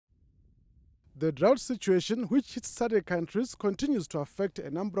The drought situation, which hits SADC countries, continues to affect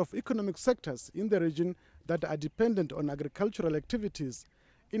a number of economic sectors in the region that are dependent on agricultural activities.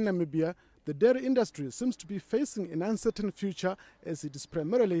 In Namibia, the dairy industry seems to be facing an uncertain future as it is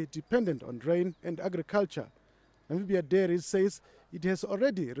primarily dependent on rain and agriculture. Namibia Dairy says it has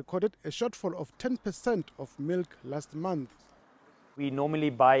already recorded a shortfall of 10% of milk last month. We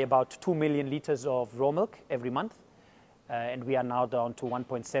normally buy about 2 million litres of raw milk every month. And we are now down to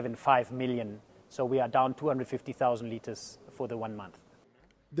 1.75 million. So we are down 250,000 litres for the 1 month.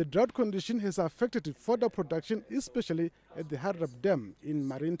 The drought condition has affected fodder production, especially at the Hardrap Dam in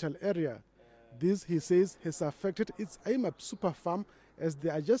Marintal area. This, he says, has affected its AMAP super farm as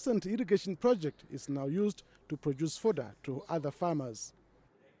the adjacent irrigation project is now used to produce fodder to other farmers.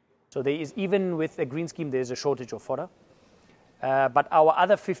 So there is, even with a green scheme, there is a shortage of fodder. But our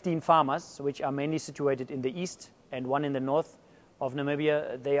other 15 farmers, which are mainly situated in the east and one in the north of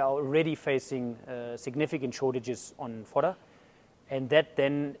Namibia, they are already facing significant shortages on fodder, and that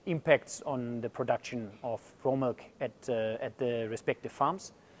then impacts on the production of raw milk at the respective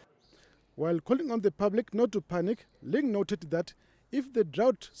farms. While calling on the public not to panic, Ling noted that if the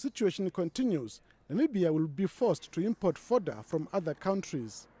drought situation continues, Namibia will be forced to import fodder from other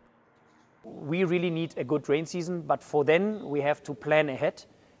countries. We really need a good rain season, but for then we have to plan ahead.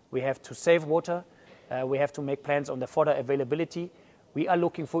 We have to save water. We have to make plans on the fodder availability. We are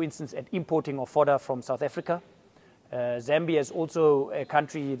looking, for instance, at importing of fodder from South Africa. Zambia is also a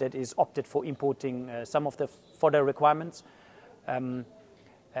country that is opted for importing some of the fodder requirements.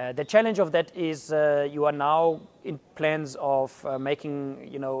 The challenge of that is you are now in plans of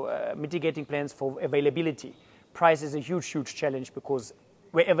making, mitigating plans for availability. Price is a huge challenge because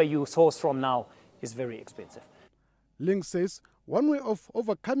wherever you source from now is very expensive. Ling says one way of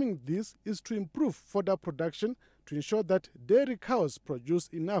overcoming this is to improve fodder production to ensure that dairy cows produce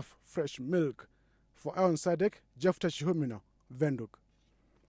enough fresh milk. For our SADC, Jeff Tashihomino, Windhoek.